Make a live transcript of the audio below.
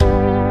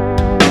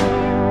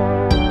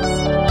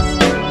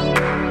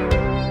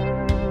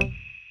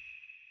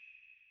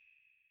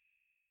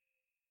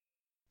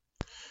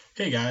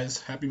Hey guys,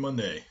 happy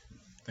Monday.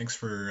 Thanks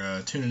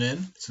for tuning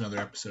in. It's another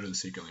episode of the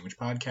Secret Language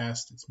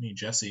Podcast. It's me,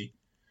 Jesse,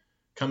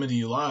 coming to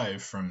you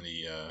live from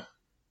the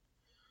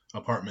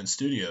apartment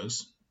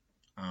studios.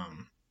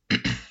 Hope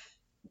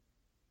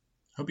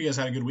you guys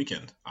had a good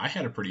weekend. I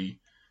had a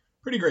pretty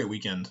great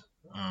weekend.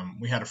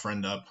 We had a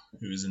friend up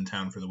who was in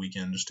town for the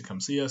weekend just to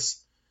come see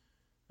us.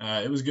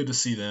 It was good to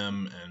see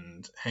them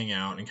and hang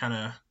out and kind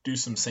of do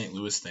some St.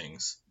 Louis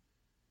things.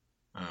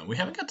 We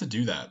haven't got to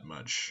do that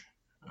much.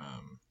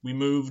 We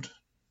moved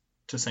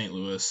to St.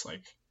 Louis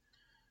like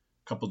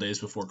a couple days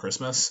before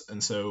Christmas,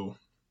 and so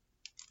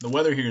the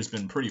weather here has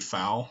been pretty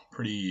foul,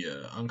 pretty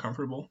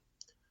uncomfortable.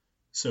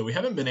 So we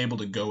haven't been able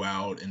to go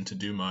out and to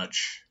do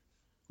much.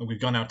 Like,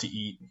 we've gone out to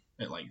eat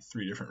at like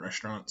 3 different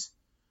restaurants,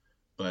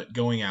 but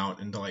going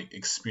out and to like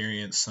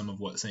experience some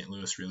of what St.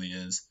 Louis really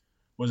is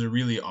was a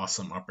really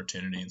awesome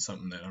opportunity and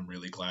something that I'm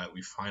really glad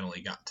we finally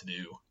got to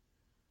do.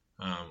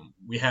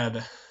 We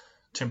had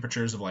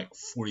temperatures of like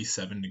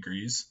 47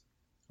 degrees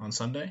on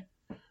Sunday,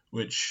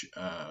 which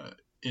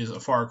is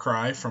a far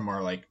cry from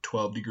our like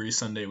 12 degree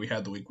Sunday we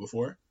had the week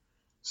before.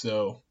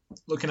 So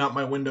looking out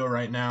my window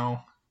right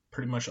now,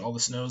 pretty much all the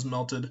snow's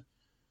melted.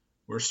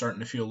 We're starting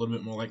to feel a little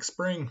bit more like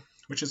spring,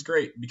 which is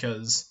great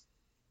because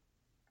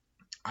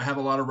I have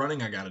a lot of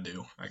running I got to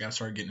do. I got to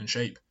start getting in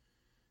shape.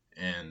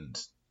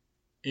 And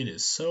it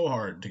is so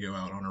hard to go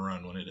out on a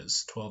run when it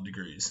is 12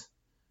 degrees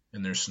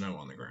and there's snow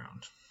on the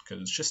ground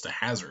because it's just a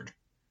hazard.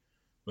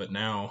 But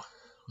now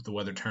with the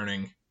weather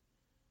turning,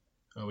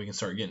 we can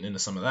start getting into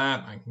some of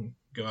that. I can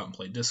go out and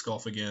play disc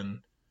golf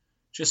again.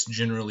 Just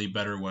generally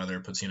better weather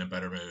puts you in a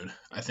better mood.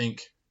 I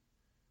think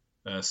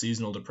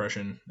seasonal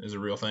depression is a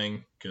real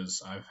thing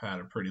because I've had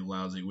a pretty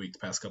lousy week the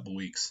past couple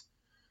weeks,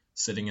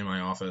 sitting in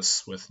my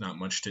office with not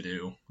much to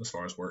do as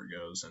far as work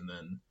goes, and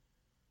then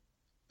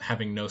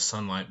having no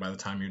sunlight by the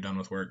time you're done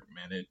with work.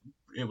 Man,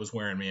 it was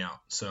wearing me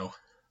out. So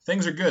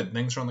things are good.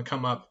 Things are on the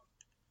come up.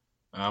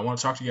 I want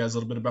to talk to you guys a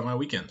little bit about my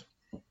weekend.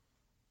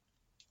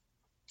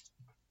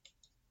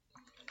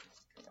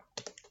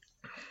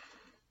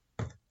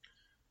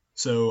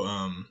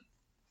 So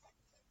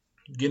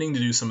getting to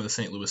do some of the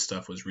St. Louis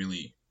stuff was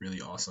really, really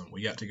awesome.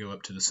 We got to go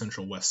up to the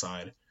Central West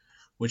Side,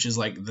 which is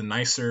like the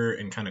nicer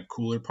and kind of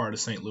cooler part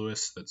of St.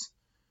 Louis that's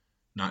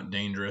not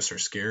dangerous or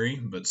scary,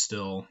 but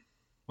still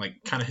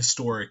like kind of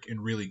historic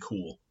and really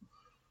cool.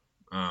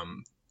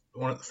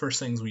 One of the first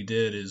things we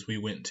did is we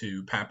went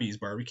to Pappy's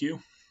Barbecue,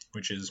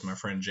 which is my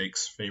friend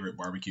Jake's favorite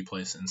barbecue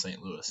place in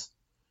St. Louis.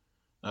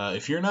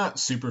 If you're not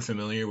super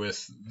familiar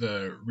with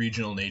the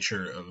regional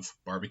nature of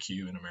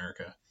barbecue in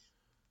America,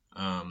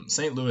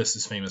 St. Louis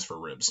is famous for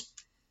ribs,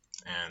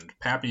 and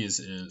Pappy's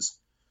is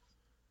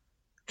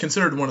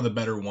considered one of the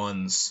better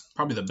ones,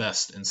 probably the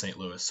best in St.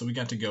 Louis. So we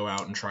got to go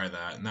out and try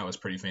that, and that was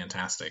pretty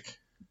fantastic.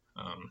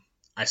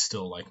 I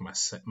still like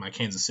my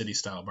Kansas City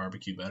style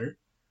barbecue better,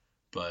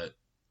 but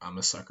I'm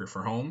a sucker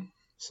for home,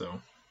 so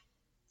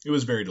it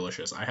was very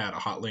delicious. I had a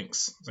hot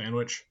links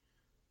sandwich,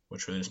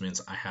 which really just means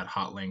I had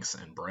hot links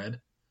and bread,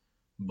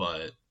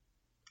 but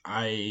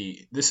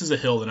this is a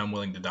hill that I'm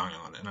willing to die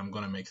on, and I'm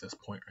going to make this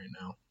point right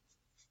now.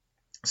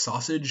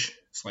 Sausage,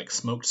 it's like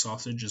smoked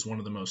sausage, is one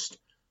of the most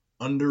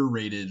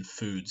underrated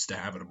foods to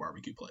have at a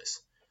barbecue place.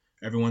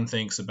 Everyone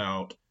thinks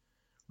about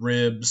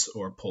ribs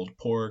or pulled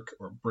pork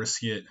or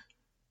brisket.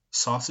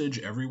 Sausage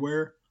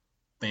everywhere,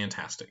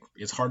 fantastic.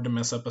 It's hard to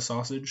mess up a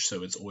sausage,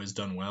 so it's always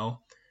done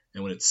well.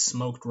 And when it's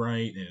smoked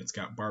right and it's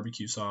got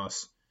barbecue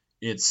sauce,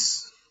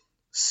 it's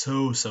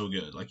so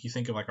good. Like, you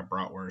think of like a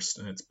bratwurst,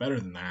 and it's better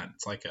than that.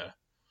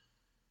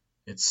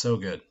 It's so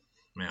good,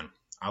 man.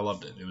 I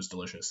loved it. It was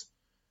delicious.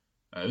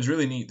 It was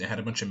really neat. They had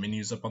a bunch of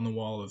menus up on the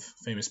wall of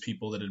famous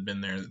people that had been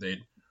there that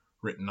they'd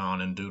written on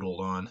and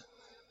doodled on.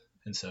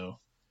 And so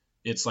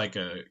it's like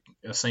a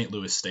St.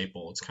 Louis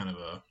staple. It's kind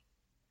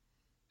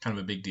of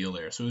a big deal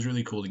there. So it was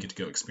really cool to get to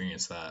go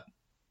experience that.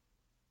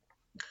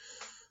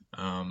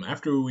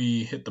 After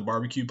we hit the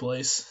barbecue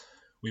place,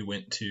 we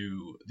went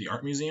to the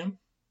art museum.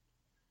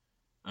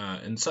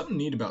 And something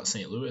neat about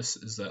St. Louis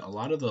is that a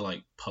lot of the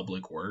like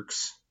public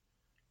works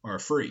are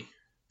free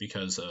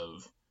because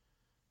of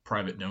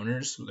private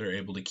donors. They're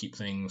able to keep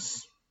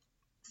things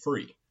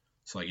free.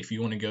 So like if you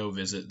want to go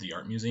visit the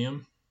art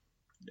museum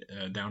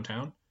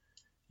downtown,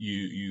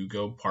 you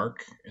go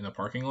park in the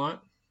parking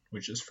lot,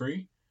 which is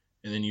free,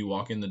 and then you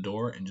walk in the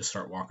door and just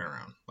start walking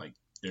around. Like,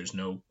 there's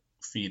no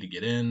fee to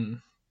get in.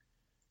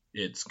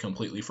 It's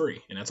completely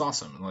free, and it's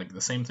awesome. And like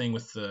the same thing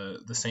with the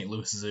St.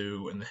 Louis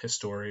Zoo and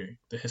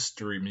the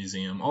history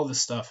museum, all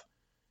this stuff,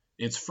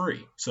 it's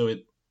free. So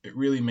it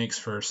really makes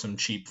for some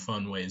cheap,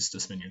 fun ways to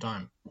spend your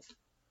time.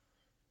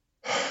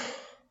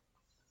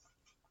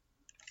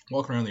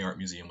 Walking around the art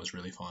museum was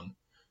really fun.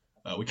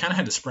 We kind of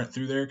had to sprint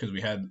through there because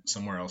we had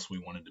somewhere else we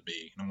wanted to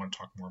be, and I want to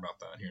talk more about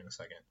that here in a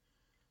second.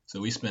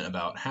 So we spent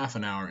about half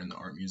an hour in the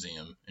art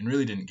museum and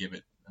really didn't give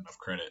it enough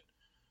credit,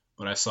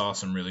 but I saw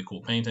some really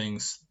cool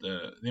paintings.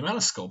 The amount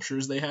of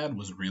sculptures they had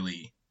was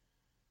really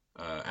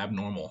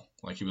abnormal.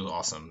 Like, it was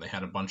awesome. They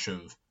had a bunch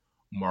of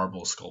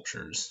marble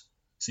sculptures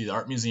See, the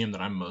art museum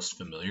that I'm most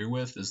familiar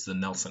with is the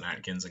Nelson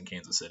Atkins in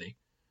Kansas City,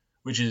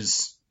 which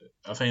is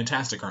a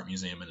fantastic art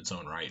museum in its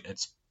own right.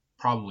 It's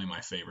probably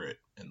my favorite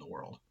in the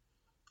world,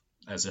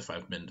 as if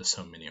I've been to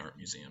so many art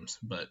museums,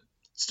 but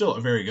still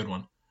a very good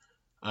one.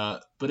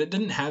 But it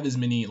didn't have as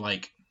many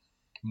like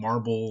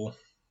marble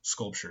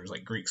sculptures,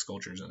 like Greek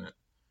sculptures in it,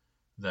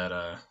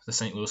 that the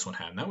St. Louis one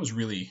had. And that was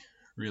really,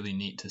 really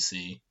neat to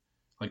see.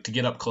 Like to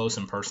get up close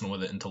and personal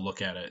with it and to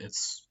look at it.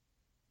 It's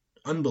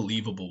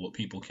unbelievable what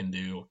people can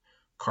do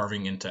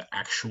carving into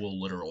actual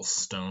literal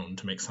stone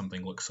to make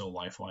something look so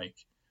lifelike.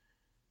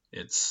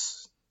 It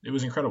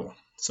was incredible.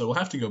 So we'll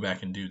have to go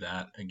back and do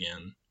that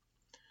again.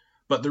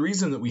 But the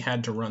reason that we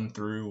had to run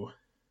through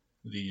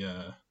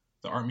the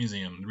art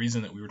museum, the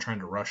reason that we were trying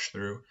to rush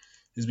through,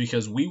 is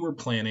because we were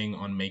planning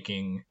on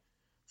making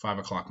 5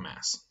 o'clock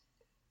mass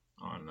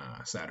on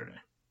Saturday.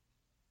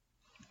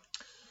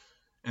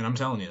 And I'm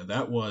telling you,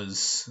 that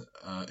was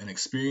an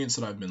experience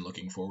that I've been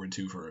looking forward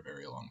to for a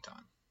very long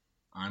time.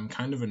 I'm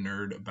kind of a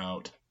nerd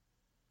about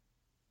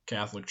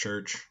Catholic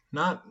Church.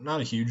 Not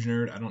a huge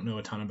nerd. I don't know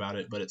a ton about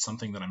it, but it's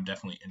something that I'm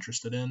definitely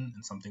interested in,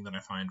 and something that I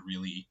find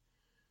really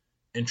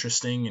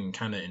interesting and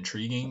kind of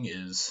intriguing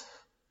is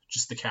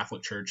just the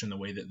Catholic Church and the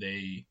way that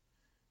they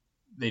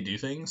do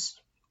things.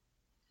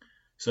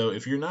 So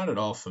if you're not at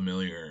all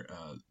familiar,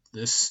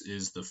 this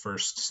is the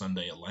first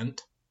Sunday of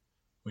Lent,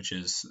 which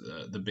is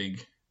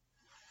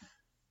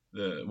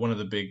one of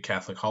the big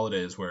Catholic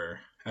holidays where,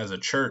 as a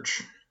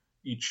church,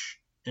 each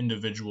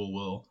individual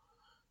will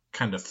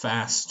kind of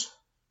fast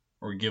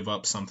or give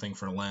up something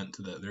for Lent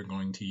that they're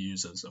going to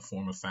use as a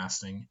form of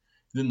fasting.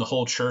 Then the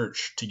whole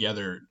church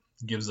together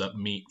gives up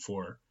meat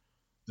for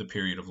the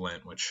period of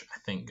Lent, which I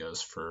think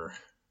goes for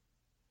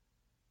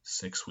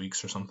 6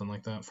 weeks or something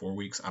like that, 4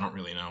 weeks. I don't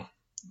really know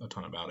a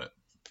ton about it.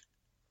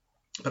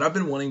 But I've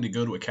been wanting to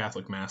go to a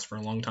Catholic Mass for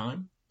a long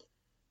time.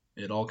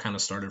 It all kind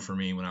of started for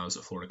me when I was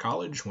at Florida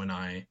College, when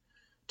I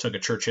took a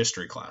church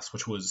history class,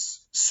 which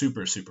was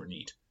super, super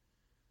neat.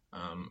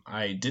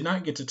 I did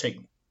not get to take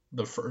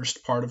the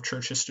first part of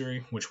church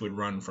history, which would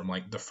run from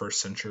like the 1st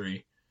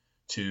century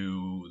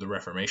to the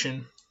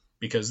Reformation,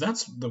 because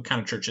that's the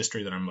kind of church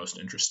history that I'm most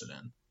interested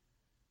in.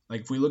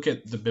 Like if we look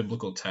at the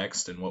biblical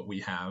text and what we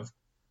have,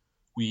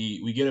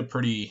 we get a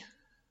pretty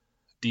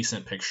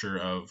decent picture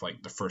of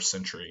like the 1st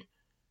century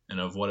and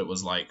of what it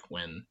was like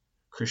when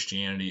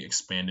Christianity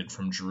expanded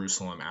from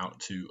Jerusalem out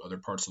to other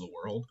parts of the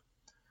world.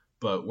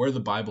 But where the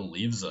Bible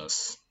leaves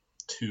us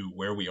to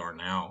where we are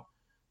now,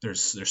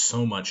 there's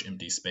so much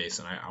empty space,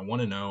 and I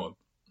want to know.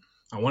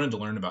 I wanted to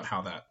learn about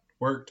how that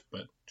worked,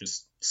 but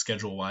just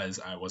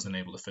schedule-wise, I wasn't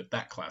able to fit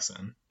that class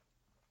in.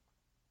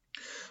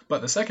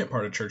 But the second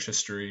part of church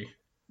history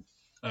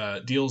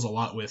deals a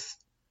lot with,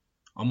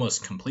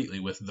 almost completely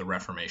with, the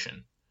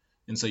Reformation.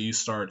 And so you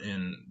start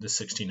in the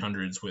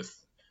 1600s with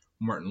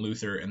Martin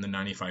Luther and the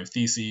 95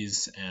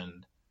 Theses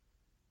and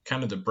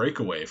kind of the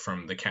breakaway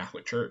from the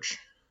Catholic Church.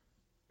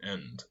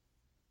 And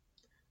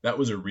that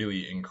was a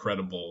really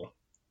incredible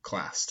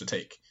class to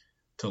take,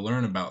 to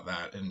learn about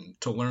that and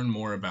to learn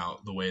more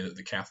about the way that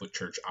the Catholic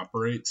Church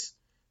operates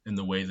and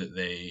the way that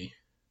they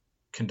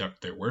conduct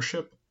their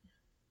worship.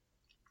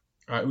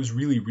 It was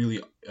really,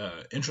 really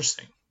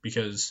interesting,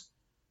 because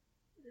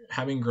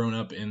having grown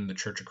up in the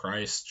Church of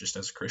Christ just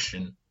as a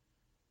Christian,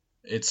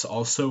 it's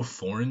also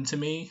foreign to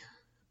me,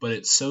 but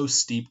it's so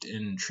steeped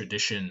in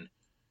tradition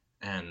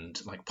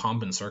and like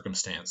pomp and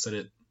circumstance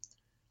that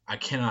I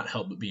cannot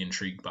help but be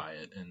intrigued by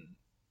it and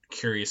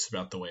curious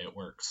about the way it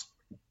works.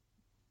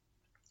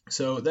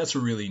 So that's it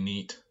was a really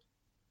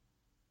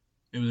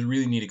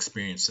neat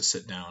experience to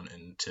sit down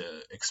and to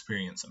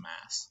experience a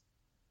Mass.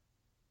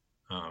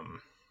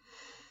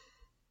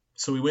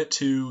 So we went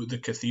to the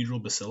Cathedral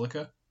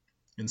Basilica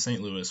in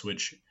St. Louis,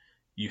 which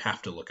you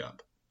have to look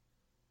up.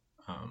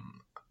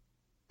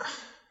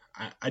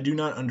 I do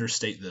not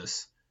understate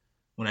this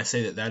when I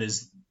say that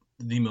is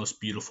the most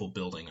beautiful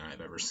building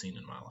I've ever seen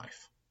in my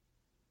life.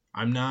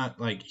 I'm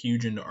not like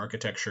huge into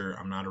architecture.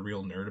 I'm not a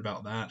real nerd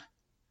about that.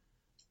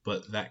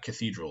 But that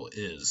cathedral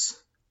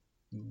is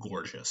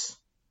gorgeous.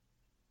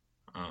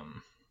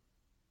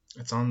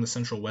 It's on the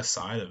central west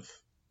side of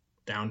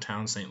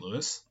downtown St.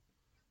 Louis,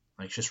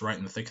 like just right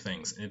in the thick of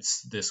things.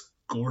 It's this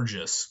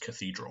gorgeous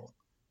cathedral,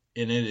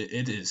 and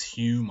it is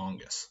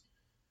humongous.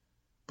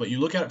 But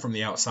you look at it from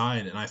the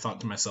outside, and I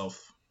thought to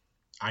myself,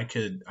 I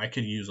could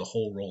use a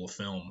whole roll of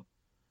film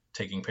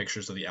taking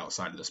pictures of the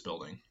outside of this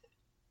building.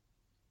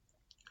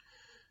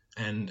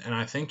 And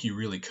I think you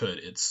really could.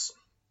 It's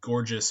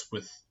gorgeous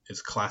with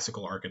its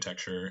classical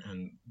architecture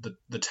and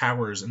the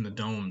towers and the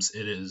domes.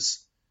 It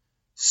is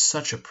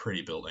such a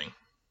pretty building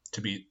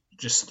to be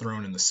just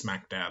thrown in the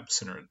smack dab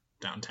center of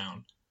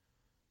downtown.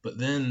 But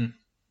then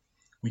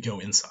we go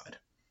inside,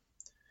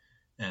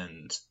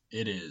 and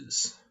it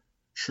is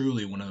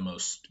truly one of the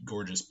most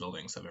gorgeous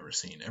buildings I've ever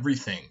seen.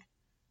 Everything,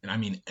 and I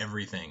mean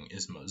everything,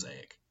 is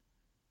mosaic.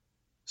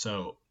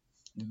 So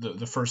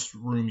the first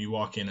room you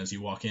walk in, as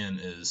you walk in,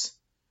 is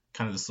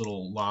kind of this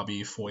little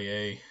lobby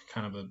foyer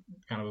kind of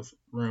a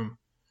room,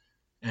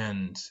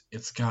 and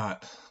it's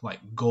got like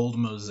gold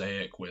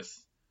mosaic with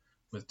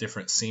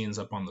different scenes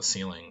up on the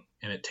ceiling,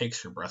 and it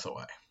takes your breath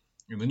away.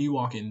 And then you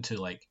walk into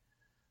like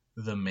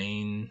the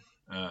main,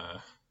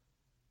 kind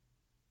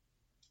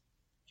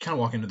of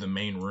walk into the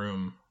main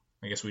room.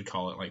 I guess we'd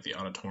call it like the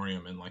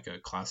auditorium in like a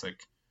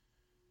classic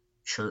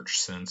church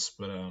sense,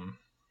 but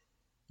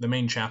the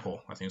main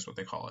chapel, I think is what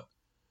they call it.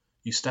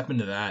 You step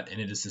into that, and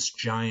it is this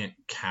giant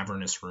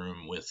cavernous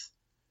room with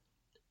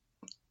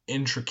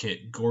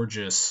intricate,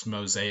 gorgeous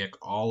mosaic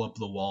all up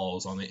the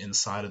walls on the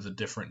inside of the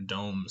different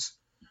domes,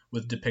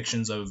 with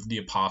depictions of the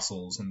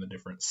apostles and the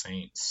different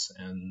saints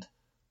and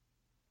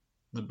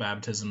the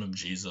baptism of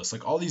Jesus,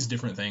 like all these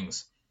different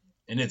things.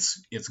 And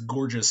it's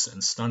gorgeous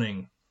and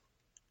stunning.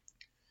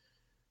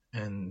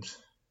 And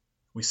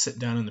we sit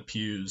down in the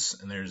pews,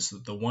 and there's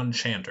the one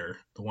chanter,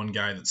 the one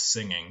guy that's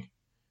singing.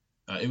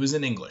 It was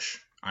in English.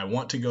 I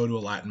want to go to a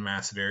Latin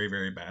mass very,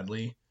 very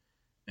badly.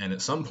 And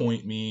at some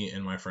point, me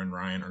and my friend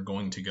Ryan are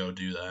going to go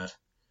do that.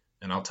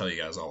 And I'll tell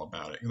you guys all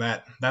about it.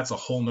 That's a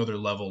whole nother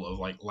level of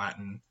like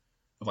Latin,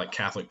 of like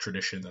Catholic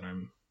tradition that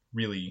I'm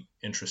really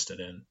interested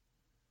in.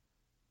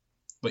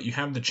 But you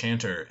have the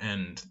chanter,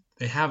 and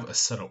they have a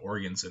set of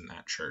organs in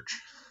that church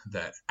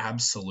that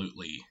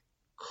absolutely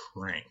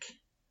crank.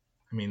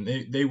 I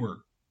mean, they were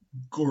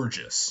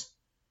gorgeous.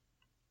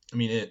 I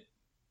mean,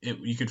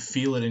 you could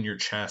feel it in your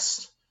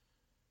chest,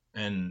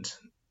 and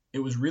it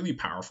was really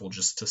powerful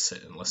just to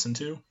sit and listen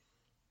to.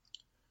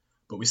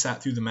 But we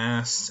sat through the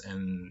mass,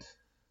 and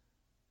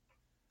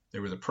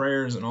there were the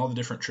prayers and all the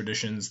different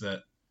traditions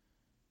that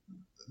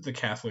the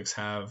Catholics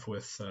have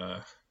with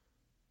the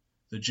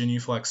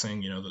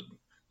genuflexing,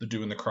 the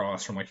doing the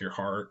cross from like your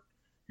heart,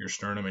 your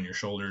sternum, and your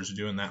shoulders,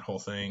 doing that whole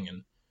thing,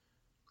 and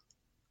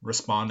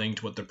responding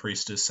to what the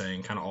priest is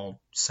saying, kind of all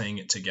saying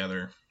it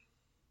together.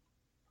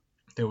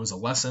 There was a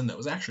lesson that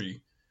was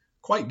actually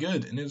quite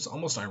good, and it was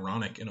almost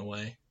ironic in a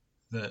way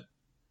that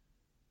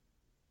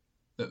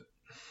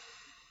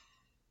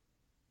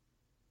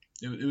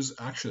it was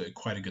actually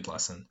quite a good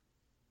lesson.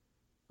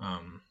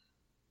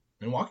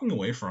 And walking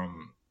away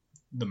from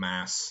the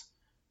Mass,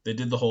 they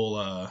did the whole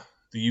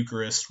the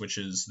Eucharist, which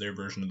is their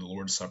version of the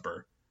Lord's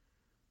Supper,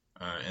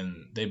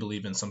 and they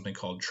believe in something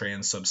called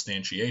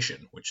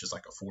transubstantiation, which is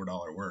like a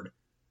 $4 word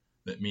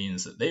that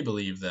means that they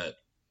believe that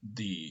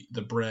the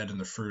bread and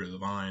the fruit of the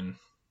vine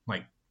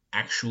like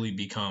actually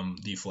become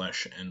the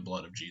flesh and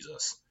blood of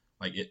Jesus.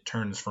 Like it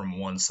turns from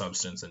one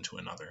substance into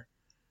another,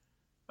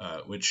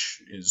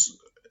 which is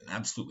an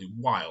absolutely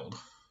wild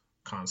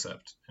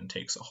concept and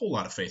takes a whole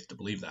lot of faith to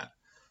believe that.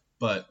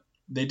 But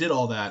they did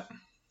all that,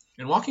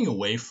 and walking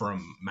away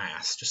from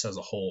Mass just as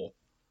a whole,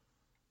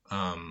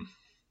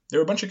 there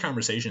were a bunch of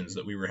conversations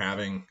that we were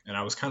having, and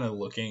I was kind of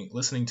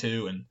listening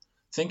to and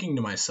thinking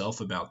to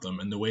myself about them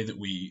and the way that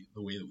we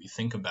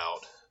think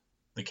about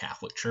the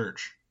Catholic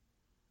Church.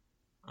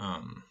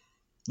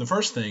 The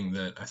first thing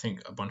that I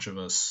think a bunch of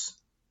us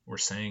were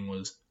saying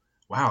was,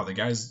 wow, the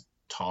guy's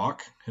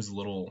talk,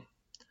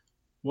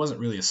 wasn't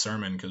really a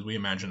sermon, because we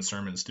imagine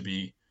sermons to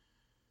be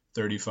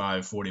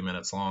 35-40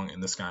 minutes long,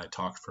 and this guy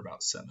talked for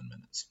about 7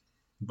 minutes.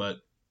 But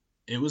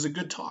it was a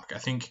good talk. I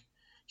think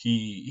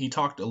he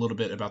talked a little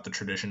bit about the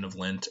tradition of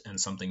Lent and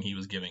something he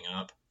was giving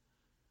up,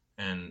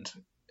 and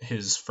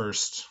his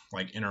first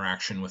like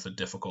interaction with a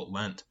difficult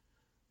Lent.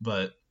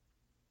 But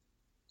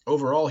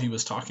overall, he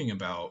was talking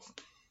about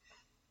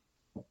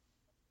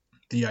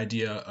the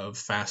idea of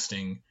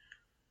fasting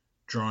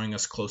drawing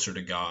us closer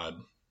to God,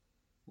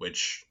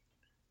 which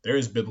there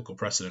is biblical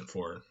precedent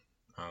for.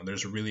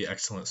 There's a really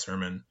excellent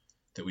sermon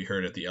that we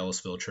heard at the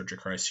Ellisville Church of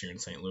Christ here in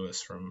St.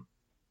 Louis, from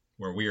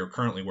where we are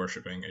currently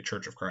worshiping, a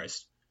Church of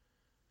Christ.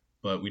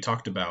 But we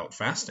talked about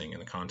fasting in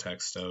the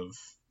context of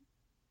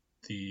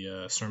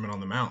the Sermon on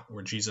the Mount,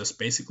 where Jesus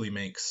basically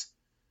makes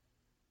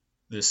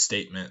this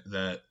statement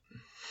that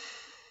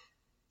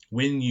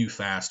when you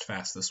fast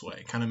this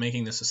way, kind of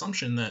making this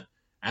assumption that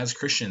as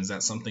Christians,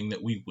 that's something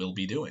that we will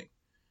be doing.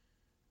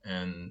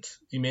 And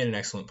he made an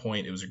excellent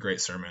point. It was a great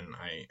sermon.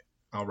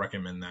 I'll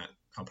recommend that.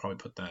 I'll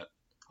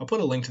put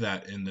a link to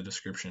that in the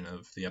description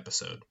of the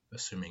episode,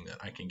 assuming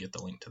that I can get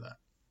the link to that.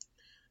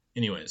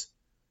 Anyways,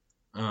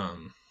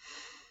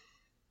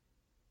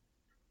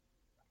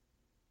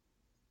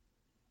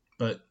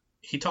 but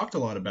he talked a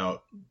lot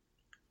about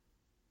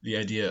the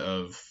idea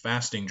of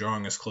fasting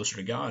drawing us closer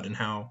to God, and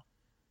how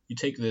you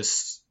take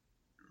this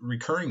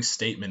recurring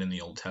statement in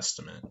the Old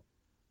Testament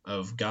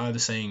of God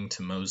saying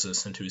to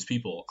Moses and to his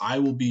people, I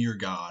will be your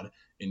God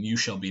and you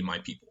shall be my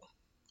people,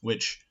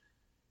 which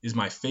is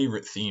my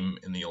favorite theme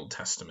in the Old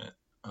Testament.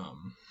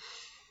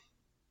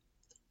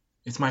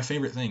 It's my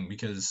favorite thing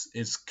because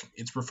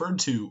it's referred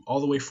to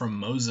all the way from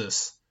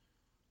Moses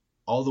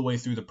all the way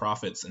through the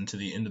prophets and to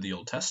the end of the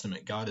Old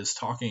Testament. God is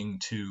talking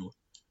to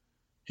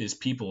his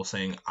people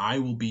saying, I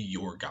will be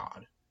your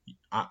God.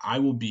 I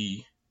will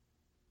be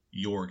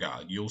your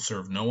God. You'll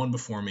serve no one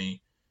before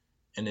me.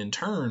 And in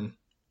turn,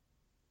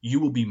 you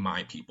will be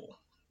my people.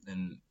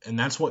 And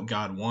that's what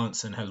God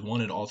wants and has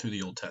wanted all through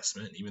the Old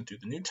Testament, even through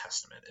the New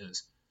Testament,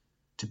 is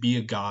to be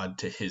a God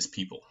to his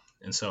people.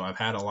 And so I've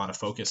had a lot of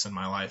focus in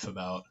my life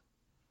about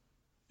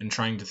and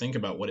trying to think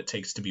about what it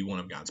takes to be one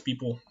of God's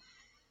people.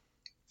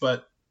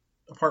 But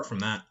apart from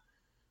that,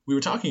 we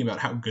were talking about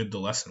how good the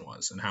lesson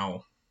was and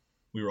how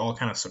we were all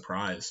kind of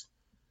surprised.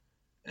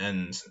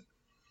 And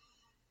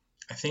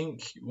I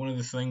think one of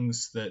the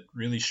things that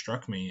really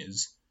struck me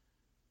is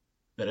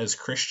that as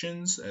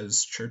Christians,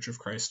 as Church of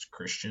Christ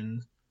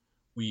Christians,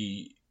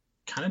 we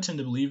kind of tend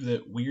to believe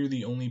that we're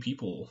the only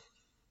people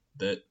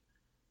that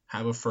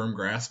have a firm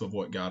grasp of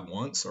what God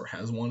wants or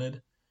has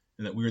wanted,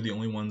 and that we're the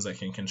only ones that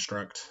can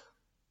construct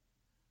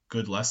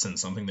good lessons,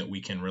 something that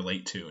we can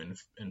relate to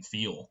and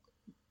feel.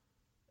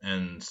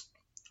 And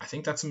I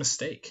think that's a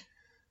mistake.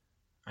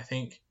 I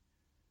think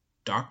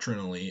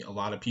doctrinally, a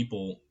lot of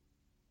people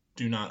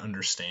do not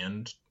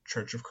understand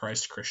Church of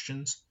Christ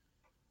Christians,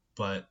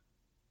 but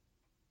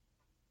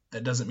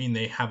that doesn't mean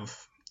they have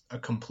a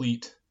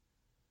complete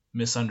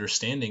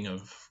misunderstanding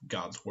of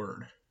God's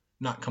word.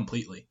 Not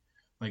completely.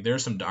 Like, there are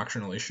some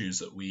doctrinal issues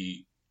that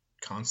we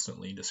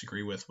constantly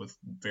disagree with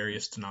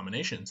various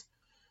denominations,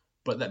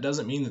 but that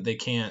doesn't mean that they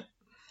can't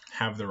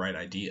have the right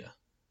idea,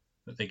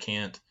 that they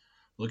can't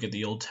look at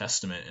the Old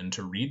Testament and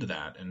to read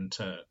that and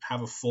to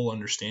have a full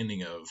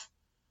understanding of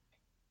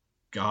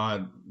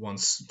God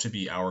wants to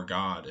be our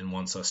God and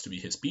wants us to be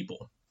his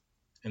people,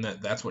 and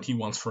that's what he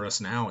wants for us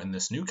now in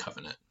this new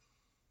covenant.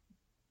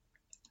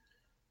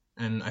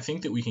 And I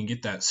think that we can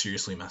get that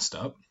seriously messed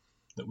up,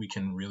 that we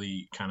can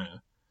really kind of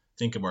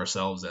think of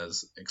ourselves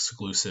as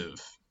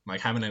exclusive,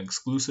 like having an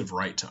exclusive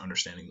right to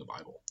understanding the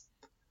Bible,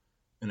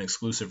 an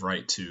exclusive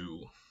right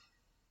to,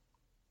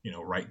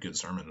 write good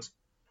sermons.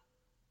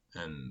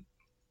 And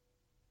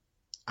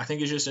I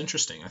think it's just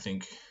interesting. I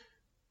think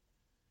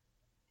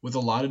with a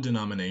lot of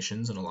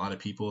denominations and a lot of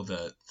people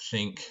that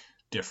think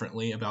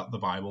differently about the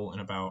Bible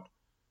and about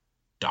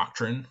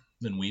doctrine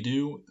than we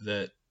do,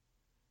 that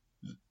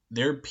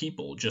they're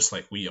people just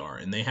like we are,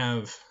 and they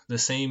have the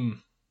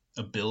same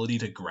ability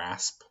to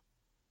grasp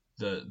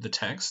the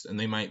text, and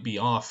they might be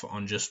off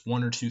on just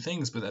one or two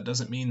things, but that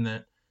doesn't mean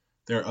that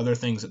there are other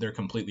things that they're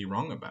completely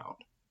wrong about.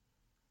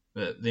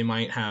 That they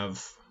might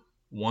have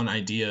one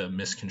idea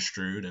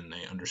misconstrued and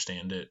they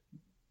understand it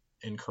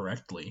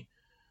incorrectly,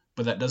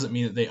 but that doesn't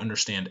mean that they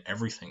understand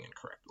everything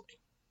incorrectly.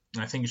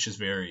 And I think it's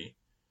just it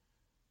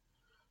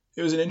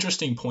was an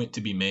interesting point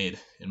to be made,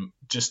 and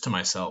just to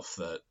myself,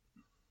 that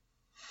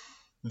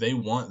they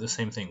want the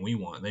same thing we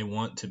want. They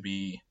want to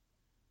be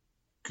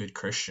good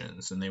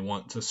Christians, and they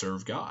want to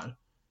serve God,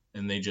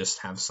 and they just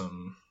have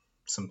some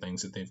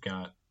things that they've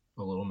got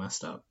a little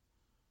messed up.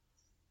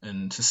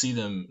 And to see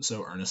them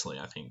so earnestly,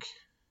 I think,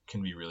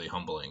 can be really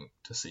humbling,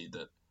 to see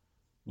that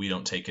we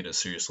don't take it as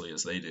seriously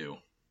as they do,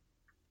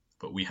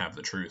 but we have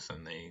the truth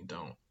and they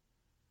don't.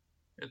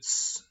 It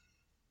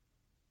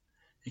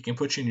can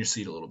put you in your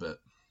seat a little bit,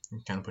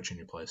 and kind of put you in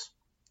your place.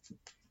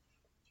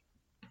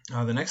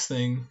 The next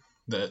thing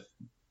that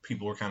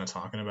people were kind of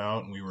talking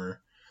about and we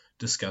were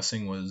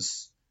discussing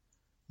was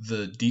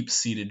the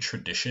deep-seated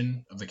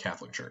tradition of the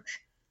Catholic Church.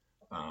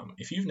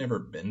 If you've never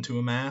been to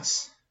a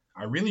Mass,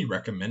 I really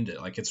recommend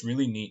it. Like, it's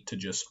really neat to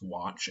just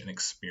watch and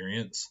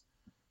experience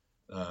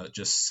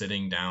just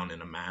sitting down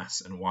in a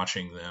Mass and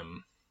watching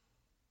them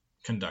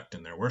conduct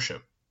in their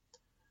worship.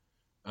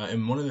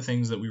 And one of the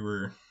things that we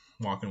were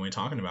walking away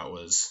talking about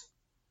was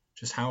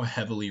just how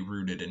heavily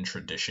rooted in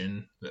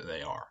tradition that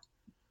they are.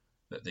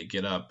 That they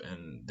get up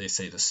and they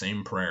say the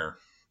same prayer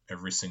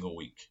every single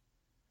week.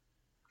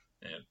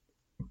 And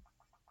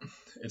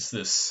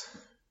it's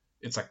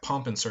like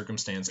pomp and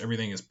circumstance.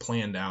 Everything is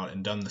planned out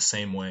and done the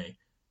same way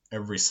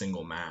every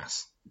single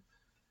Mass.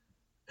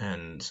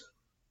 And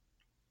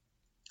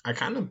I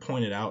kind of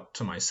pointed out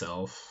to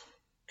myself,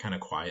 kind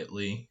of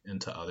quietly,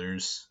 and to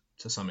others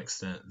to some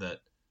extent, that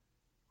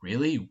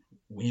really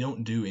we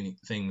don't do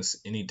things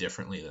any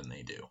differently than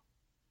they do.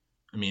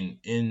 I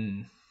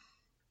mean,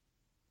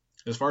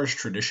 as far as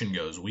tradition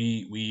goes,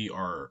 we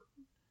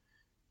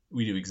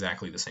do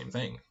exactly the same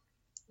thing.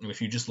 And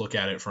if you just look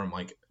at it from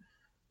like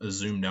a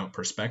zoomed out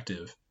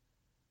perspective,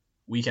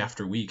 week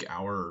after week,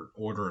 our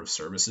order of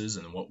services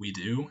and what we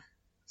do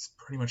is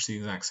pretty much the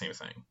exact same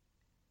thing.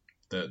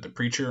 The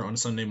preacher on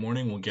Sunday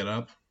morning will get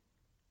up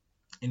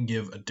and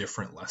give a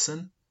different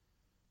lesson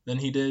than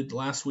he did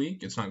last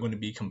week. It's not going to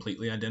be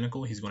completely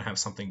identical. He's going to have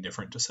something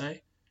different to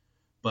say.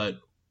 But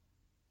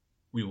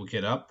we will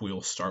get up, we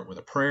will start with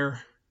a prayer,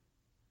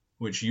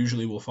 which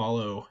usually will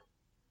follow,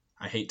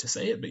 I hate to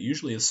say it, but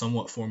usually is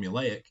somewhat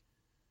formulaic.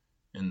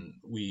 And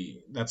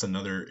that's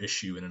another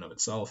issue in and of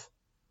itself.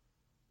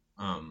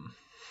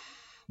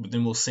 But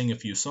then we'll sing a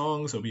few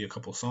songs. There'll be a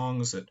couple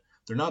songs that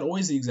they're not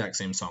always the exact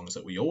same songs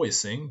that we always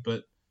sing,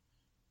 but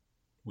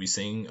we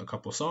sing a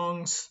couple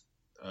songs.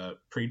 A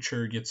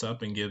preacher gets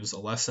up and gives a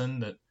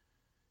lesson that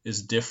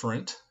is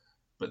different,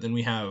 but then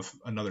we have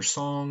another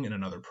song and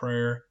another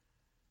prayer,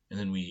 and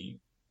then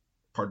we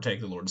partake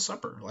the Lord's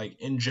Supper.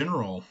 Like, in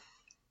general,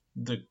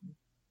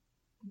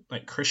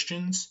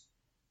 Christians,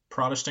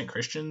 Protestant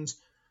Christians,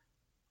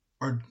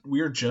 we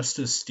are just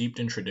as steeped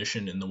in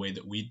tradition in the way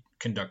that we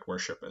conduct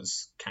worship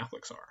as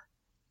Catholics are.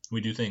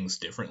 We do things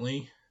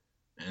differently,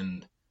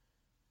 and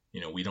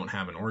we don't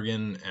have an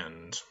organ,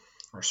 and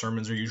our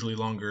sermons are usually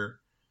longer,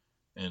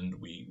 and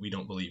we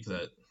don't believe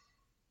that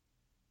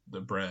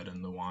the bread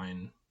and the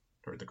wine,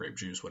 or the grape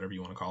juice, whatever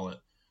you want to call it,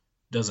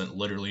 doesn't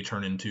literally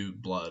turn into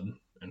blood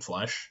and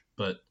flesh.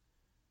 But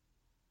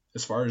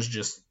as far as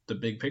just the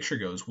big picture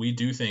goes, we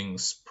do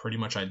things pretty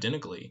much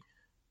identically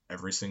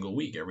every single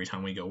week, every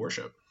time we go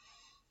worship.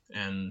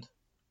 And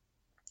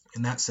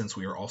in that sense,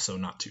 we are also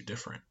not too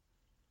different.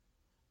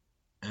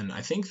 And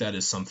I think that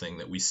is something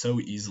that we so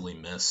easily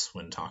miss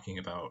when talking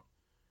about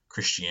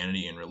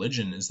Christianity and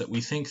religion, is that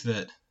we think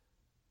that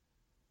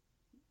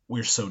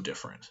we're so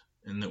different,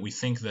 and that we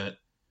think that,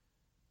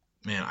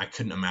 man, I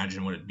couldn't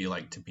imagine what it'd be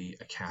like to be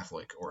a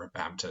Catholic or a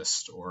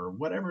Baptist or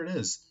whatever it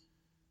is.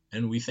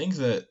 And we think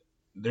that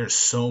there's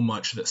so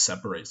much that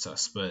separates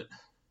us, but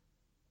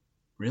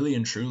really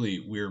and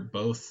truly, we're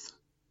both,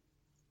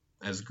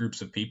 as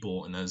groups of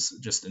people and as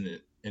just in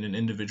an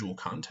individual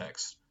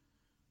context,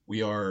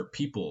 we are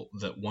people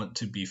that want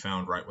to be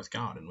found right with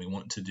God, and we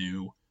want to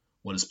do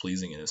what is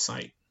pleasing in His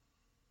sight.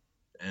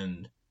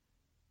 And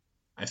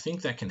I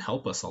think that can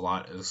help us a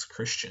lot as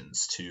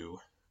Christians to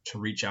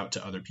reach out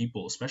to other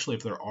people, especially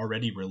if they're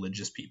already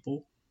religious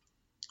people,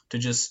 to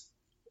just,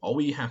 all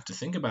we have to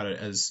think about it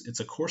as, it's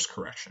a course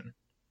correction.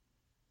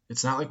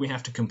 It's not like we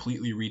have to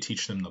completely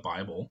reteach them the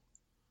Bible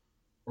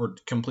or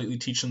completely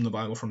teach them the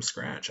Bible from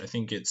scratch. I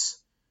think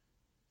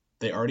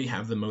they already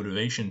have the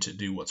motivation to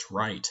do what's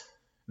right,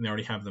 and they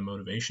already have the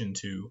motivation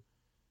to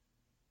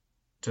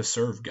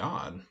serve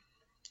God.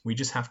 We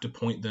just have to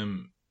point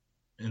them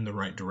in the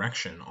right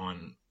direction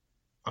on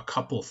a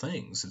couple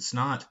things. It's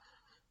not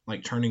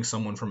like turning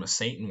someone from a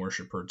Satan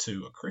worshiper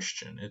to a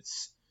Christian.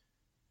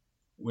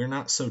 We're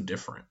not so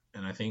different.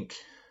 And I think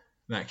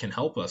that can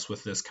help us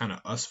with this kind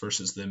of us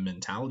versus them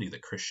mentality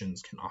that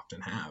Christians can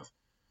often have,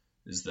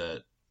 is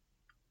that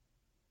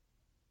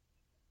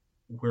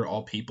we're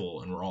all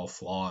people and we're all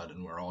flawed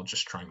and we're all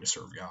just trying to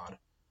serve God.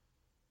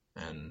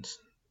 And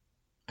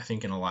I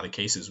think in a lot of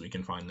cases we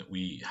can find that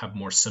we have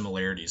more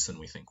similarities than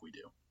we think we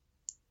do.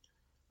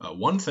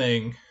 One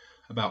thing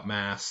about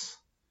Mass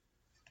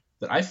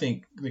that I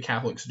think the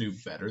Catholics do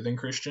better than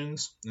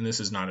Christians, and this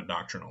is not a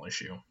doctrinal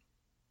issue,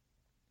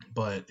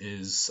 but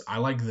is I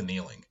like the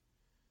kneeling.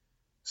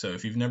 So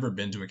if you've never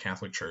been to a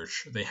Catholic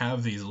church, they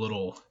have these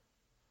little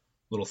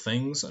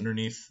things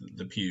underneath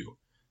the pew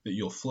that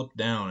you'll flip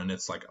down, and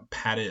it's like a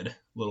padded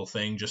little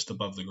thing just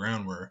above the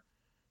ground where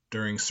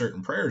during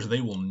certain prayers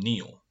they will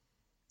kneel.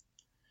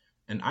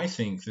 And I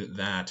think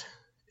that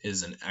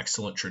is an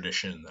excellent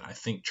tradition that I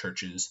think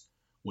churches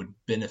would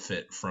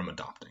benefit from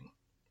adopting.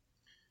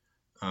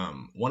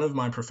 One of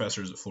my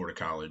professors at Florida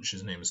College,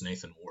 his name is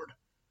Nathan Ward,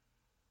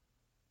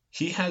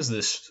 he has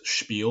this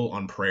spiel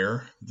on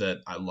prayer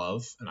that I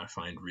love and I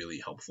find really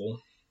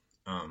helpful.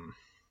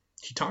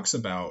 He talks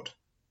about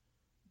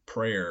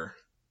prayer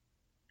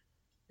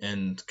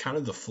and kind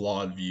of the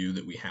flawed view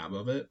that we have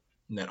of it,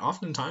 and that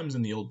oftentimes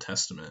in the Old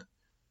Testament,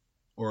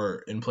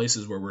 or in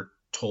places where we're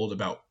told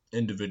about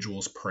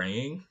individuals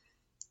praying,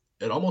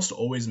 it almost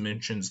always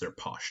mentions their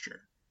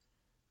posture,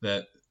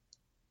 that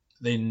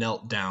they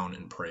knelt down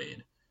and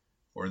prayed,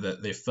 or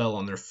that they fell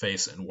on their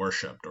face and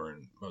worshiped, or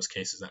in most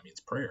cases that means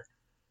prayer.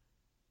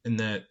 And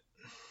that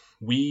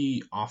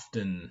we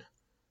often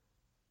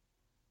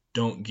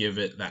don't give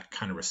it that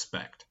kind of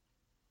respect,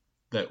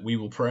 that we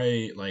will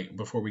pray like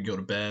before we go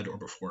to bed or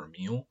before a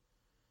meal,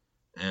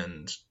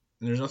 and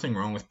there's nothing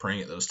wrong with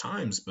praying at those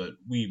times, but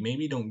we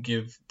maybe don't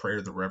give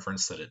prayer the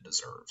reverence that it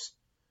deserves,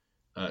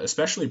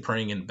 especially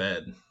praying in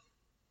bed.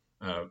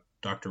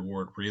 Dr.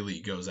 Ward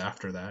really goes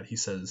after that. He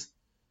says,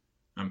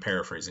 I'm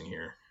paraphrasing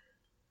here,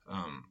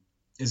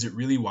 is it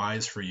really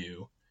wise for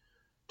you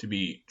to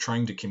be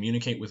trying to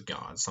communicate with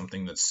God,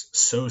 something that's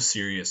so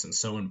serious and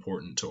so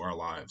important to our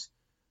lives?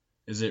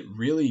 Is it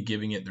really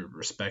giving it the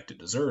respect it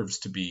deserves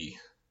to be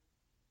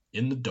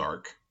in the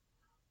dark,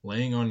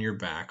 laying on your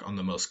back on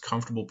the most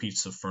comfortable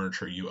piece of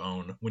furniture you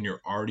own when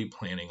you're already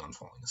planning on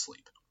falling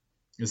asleep?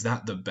 Is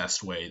that the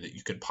best way that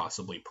you could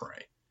possibly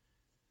pray?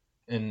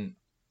 And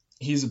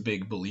he's a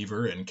big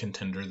believer and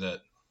contender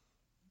that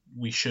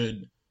we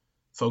should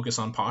focus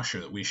on posture,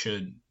 that we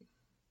should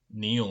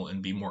kneel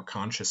and be more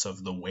conscious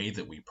of the way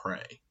that we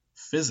pray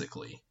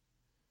physically.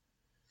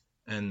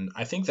 And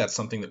I think that's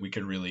something that we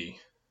could really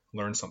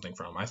learn something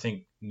from. I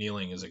think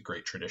kneeling is a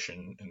great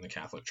tradition in the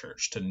Catholic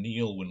Church. To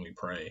kneel when we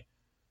pray,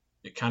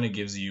 it kind of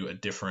gives you a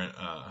different,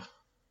 kind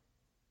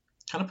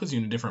of puts you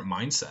in a different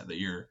mindset, that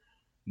you're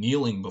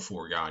kneeling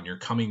before God, you're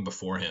coming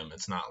before Him.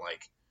 It's not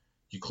like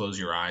you close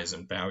your eyes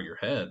and bow your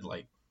head,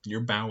 like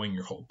you're bowing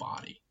your whole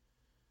body.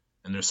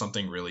 And there's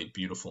something really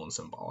beautiful and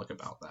symbolic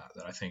about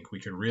that I think we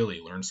could really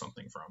learn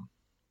something from.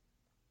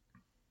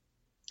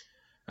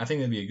 I think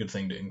that'd be a good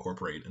thing to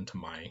incorporate into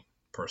my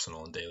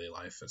personal and daily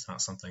life. It's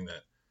not something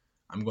that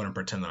I'm going to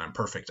pretend that I'm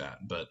perfect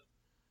at, but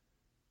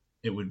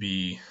it would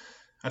be,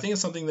 I think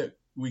it's something that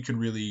we could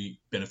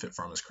really benefit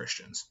from as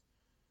Christians.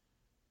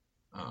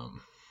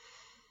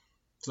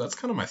 So that's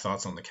kind of my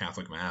thoughts on the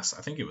Catholic Mass.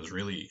 I think it was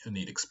really a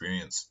neat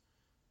experience.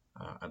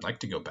 I'd like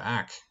to go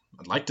back.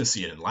 I'd like to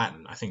see it in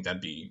Latin. I think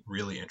that'd be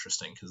really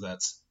interesting because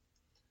that's,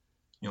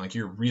 like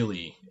you're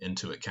really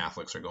into it.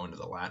 Catholics are going to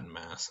the Latin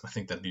Mass. I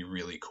think that'd be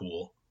really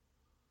cool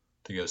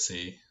to go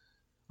see.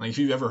 Like if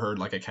you've ever heard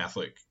like a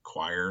Catholic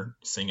choir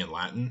sing in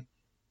Latin,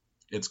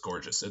 it's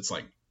gorgeous. It's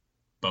like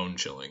bone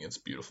chilling. It's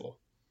beautiful.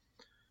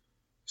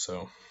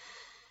 So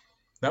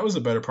that was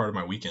the better part of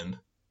my weekend.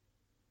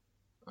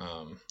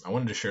 I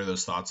wanted to share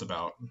those thoughts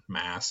about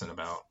Mass and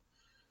about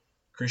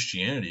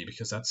Christianity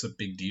because that's a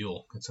big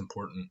deal. It's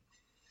important.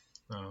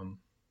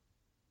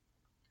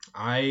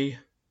 I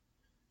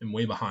am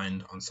way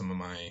behind on some of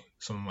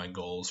my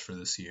goals for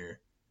this year.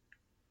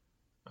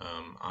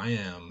 I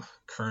am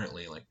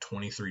currently like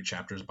 23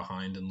 chapters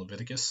behind in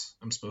Leviticus.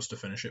 I'm supposed to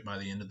finish it by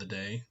the end of the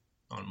day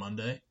on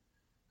Monday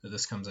that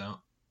this comes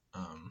out.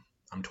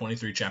 I'm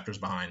 23 chapters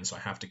behind, so I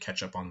have to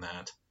catch up on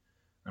that.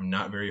 I'm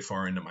not very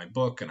far into my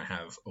book, and I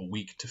have a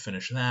week to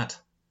finish that.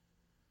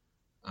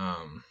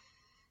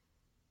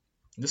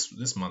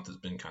 This month has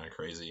been kind of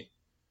crazy.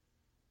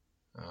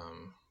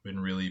 Been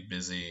really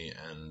busy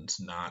and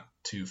not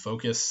too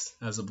focused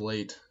as of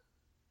late.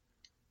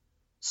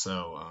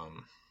 So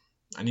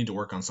I need to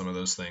work on some of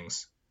those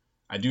things.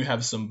 I do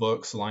have some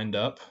books lined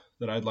up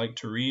that I'd like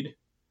to read.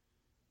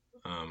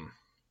 I'm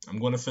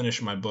going to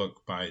finish my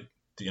book by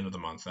the end of the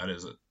month. That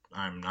is it.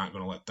 I'm not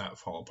going to let that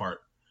fall apart.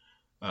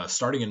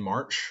 Starting in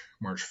March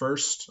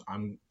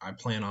 1st, I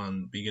plan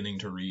on beginning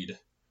to read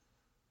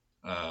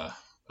a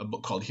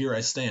book called Here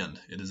I Stand.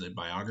 It is a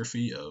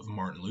biography of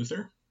Martin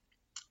Luther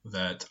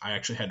that I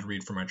actually had to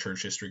read for my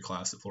church history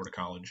class at Florida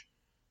College.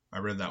 I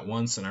read that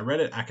once, and I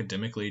read it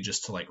academically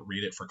just to like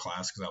read it for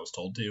class because I was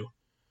told to.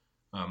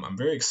 I'm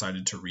very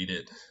excited to read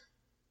it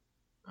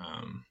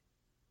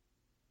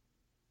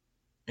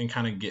and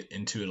kind of get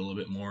into it a little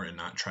bit more and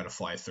not try to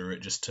fly through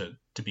it just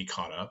to be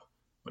caught up,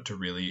 but to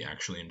really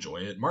actually enjoy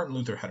it. Martin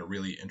Luther had a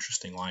really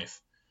interesting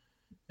life,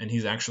 and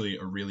he's actually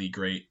a really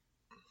great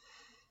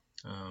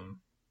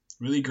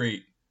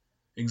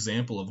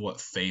example of what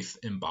faith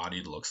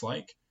embodied looks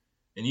like.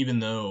 And even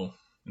though,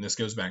 and this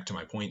goes back to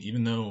my point,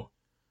 even though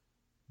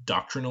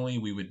doctrinally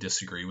we would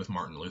disagree with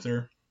Martin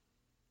Luther,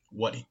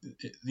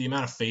 the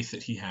amount of faith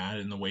that he had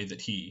and the way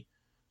that he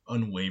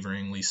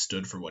unwaveringly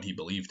stood for what he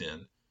believed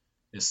in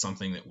is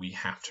something that we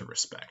have to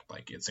respect.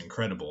 Like, it's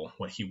incredible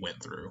what he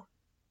went through.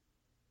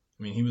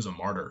 I mean, he was a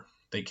martyr.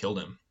 They killed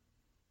him.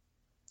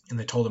 And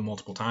they told him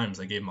multiple times.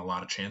 They gave him a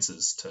lot of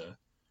chances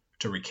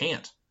to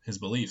recant his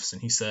beliefs.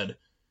 And he said,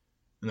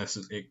 and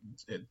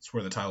it's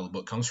where the title of the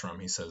book comes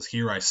from. He says,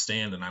 "Here I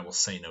stand and I will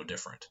say no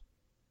different."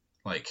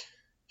 Like,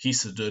 he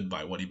stood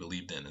by what he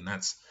believed in. And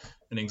that's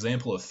an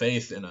example of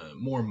faith in a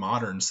more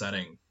modern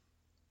setting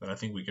that I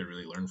think we could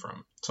really learn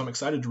from. So I'm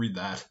excited to read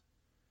that.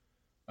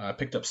 I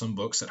picked up some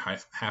books at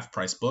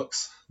half-price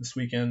books this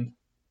weekend.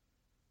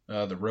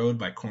 The Road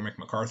by Cormac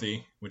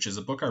McCarthy, which is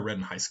a book I read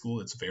in high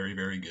school. It's very,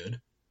 very good.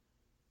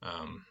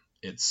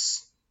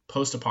 It's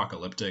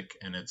post-apocalyptic,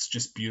 and it's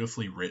just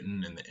beautifully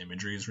written, and the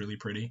imagery is really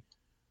pretty.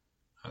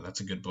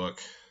 That's a good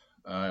book.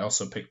 I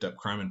also picked up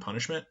Crime and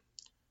Punishment,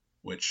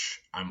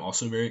 which I'm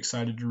also very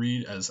excited to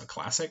read as a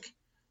classic.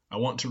 I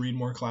want to read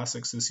more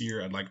classics this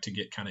year. I'd like to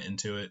get kind of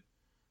into it.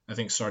 I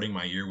think starting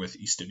my year with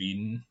East of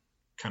Eden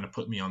kind of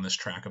put me on this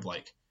track of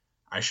like,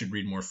 I should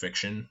read more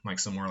fiction, like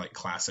some more like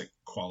classic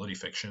quality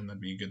fiction.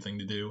 That'd be a good thing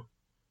to do.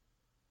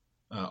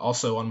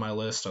 Also on my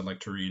list, I'd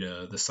like to read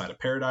This Side of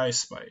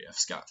Paradise by F.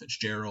 Scott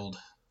Fitzgerald,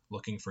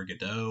 Looking for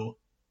Godot,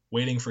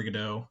 Waiting for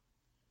Godot.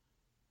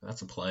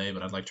 That's a play,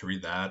 but I'd like to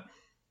read that.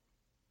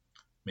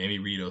 Maybe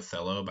read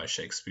Othello by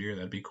Shakespeare.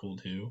 That'd be cool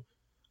too.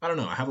 I don't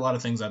know. I have a lot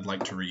of things I'd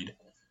like to read,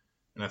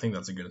 and I think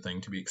that's a good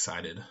thing to be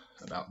excited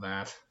about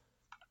that.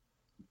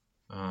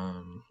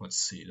 Let's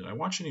see. Did I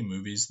watch any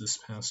movies this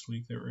past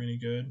week that were any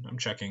good? I'm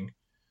checking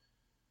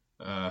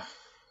my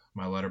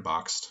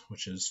Letterboxd,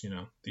 which is,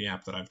 the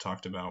app that I've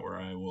talked about where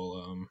I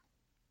will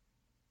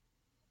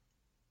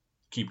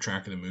keep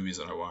track of the movies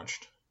that I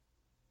watched.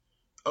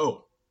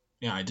 Oh,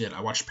 yeah, I did.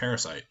 I watched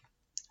Parasite,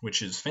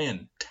 which is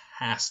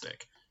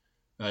fantastic.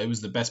 It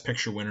was the Best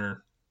Picture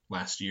winner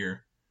last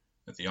year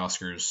at the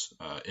Oscars.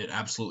 It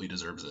absolutely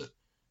deserves it.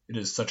 It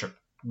is such a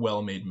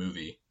well-made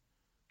movie.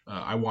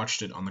 I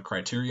watched it on the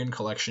Criterion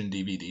Collection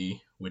DVD,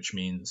 which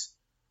means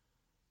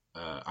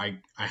I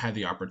had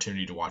the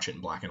opportunity to watch it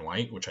in black and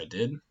white, which I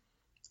did.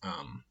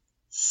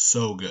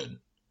 So good.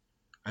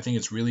 I think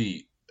it's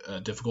really a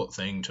difficult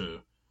thing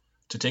to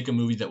take a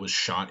movie that was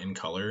shot in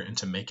color and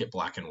to make it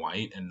black and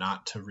white and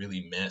not to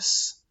really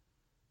miss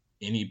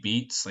any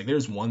beats. Like,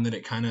 there's one that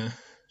it kind of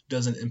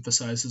doesn't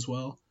emphasize as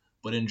well,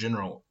 but in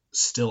general,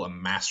 still a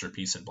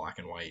masterpiece in black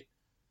and white.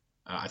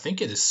 I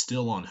think it is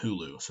still on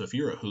Hulu, so if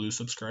you're a Hulu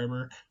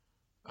subscriber,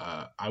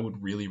 I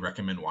would really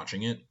recommend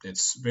watching it.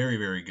 It's very,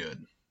 very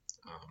good.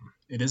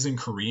 It is in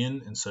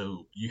Korean, and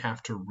so you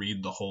have to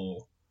read the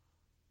whole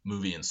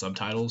movie in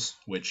subtitles,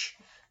 which,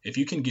 if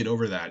you can get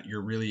over that,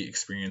 you're really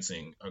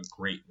experiencing a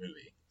great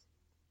movie.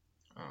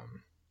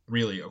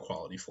 Really a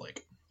quality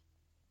flick.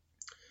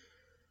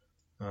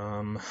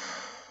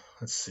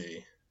 Let's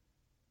see.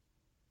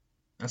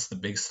 that's the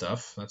big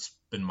stuff. That's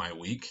been my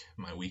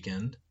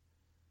weekend.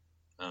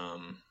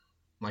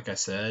 Like I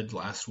said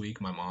last week,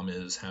 my mom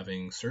is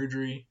having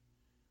surgery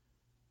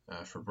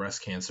for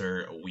breast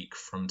cancer a week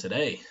from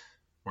today,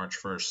 March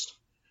 1st.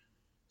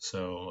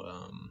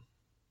 So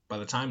by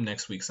the time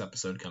next week's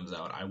episode comes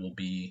out, I will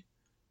be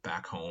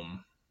back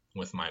home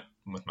with my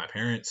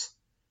parents.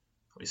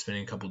 I'll be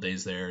spending a couple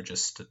days there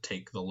just to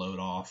take the load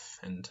off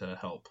and to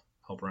help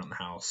around the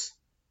house.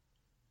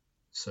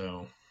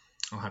 So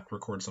I'll have to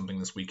record something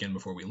this weekend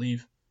before we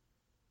leave.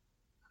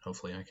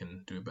 Hopefully I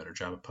can do a better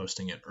job of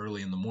posting it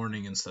early in the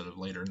morning instead of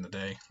later in the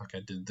day like I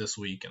did this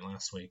week and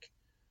last week.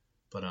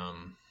 But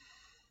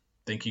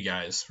thank you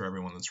guys for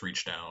everyone that's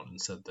reached out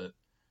and said that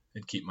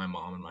they'd keep my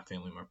mom and my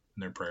family in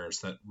their prayers.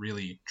 That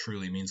really,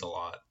 truly means a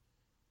lot.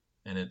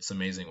 And it's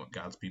amazing what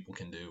God's people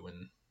can do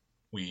when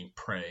we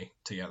pray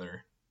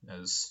together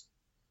as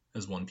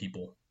one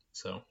people.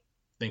 So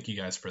thank you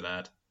guys for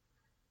that.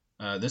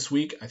 This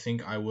week, I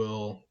think I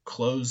will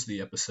close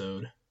the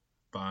episode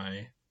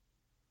by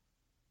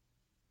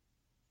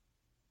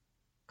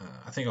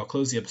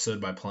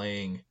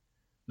playing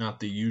not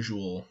the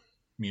usual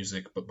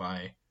music, but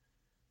by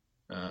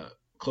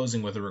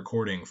closing with a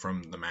recording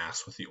from the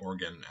Mass with the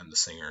organ and the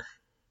singer.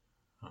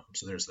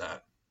 So there's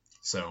that.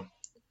 So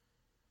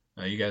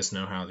you guys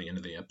know how the end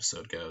of the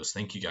episode goes.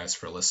 Thank you guys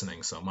for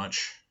listening so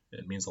much.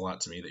 It means a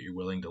lot to me that you're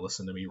willing to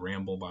listen to me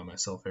ramble by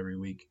myself every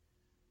week.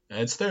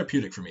 It's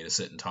therapeutic for me to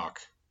sit and talk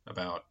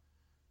about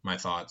my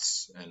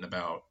thoughts and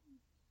about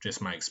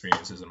just my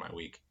experiences in my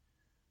week.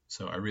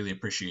 So I really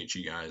appreciate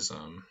you guys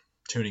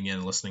tuning in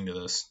and listening to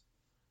this.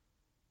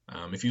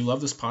 If you love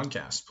this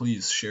podcast,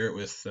 please share it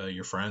with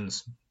your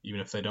friends,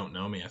 even if they don't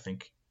know me. I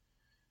think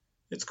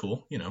it's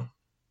cool,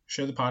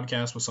 Share the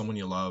podcast with someone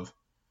you love.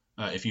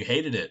 If you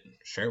hated it,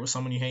 share it with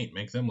someone you hate.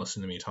 Make them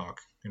listen to me talk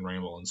and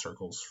ramble in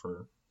circles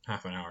for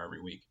half an hour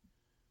every week.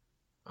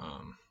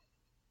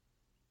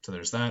 So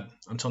there's that.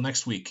 Until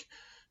next week,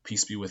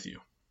 peace be with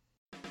you.